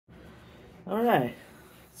Alright,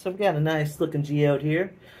 so I've got a nice looking geode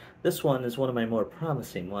here. This one is one of my more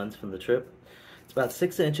promising ones from the trip. It's about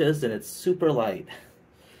 6 inches and it's super light.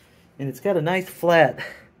 And it's got a nice flat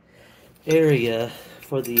area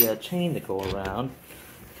for the chain to go around.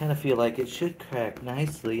 Kind of feel like it should crack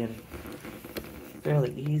nicely and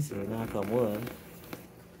fairly easy, knock on wood.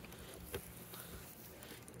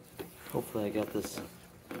 Hopefully I got this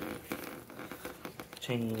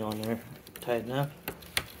chain on there tight enough.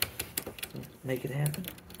 Make it happen.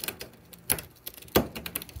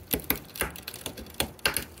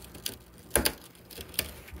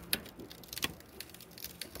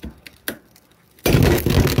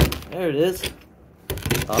 There it is.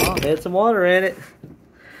 Oh, had some water in it.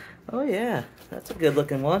 Oh yeah, that's a good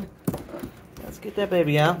looking one. Let's get that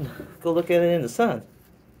baby out and go look at it in the sun.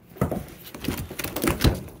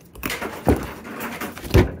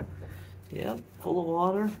 Yep, full of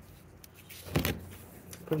water.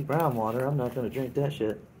 Pretty brown water. I'm not going to drink that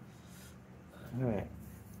shit. Alright.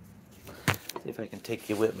 See if I can take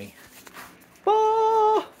you with me.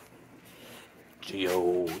 Ah!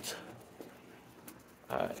 Geodes.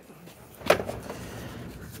 Alright.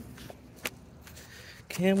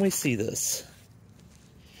 Can we see this?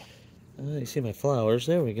 You see my flowers.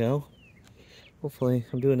 There we go. Hopefully,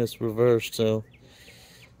 I'm doing this reversed, so...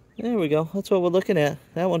 There we go. That's what we're looking at.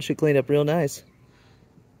 That one should clean up real nice.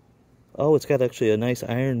 Oh, it's got actually a nice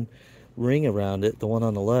iron ring around it, the one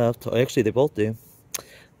on the left. Oh, actually, they both do.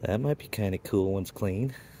 That might be kind of cool once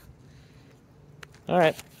clean.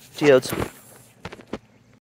 Alright, geodes.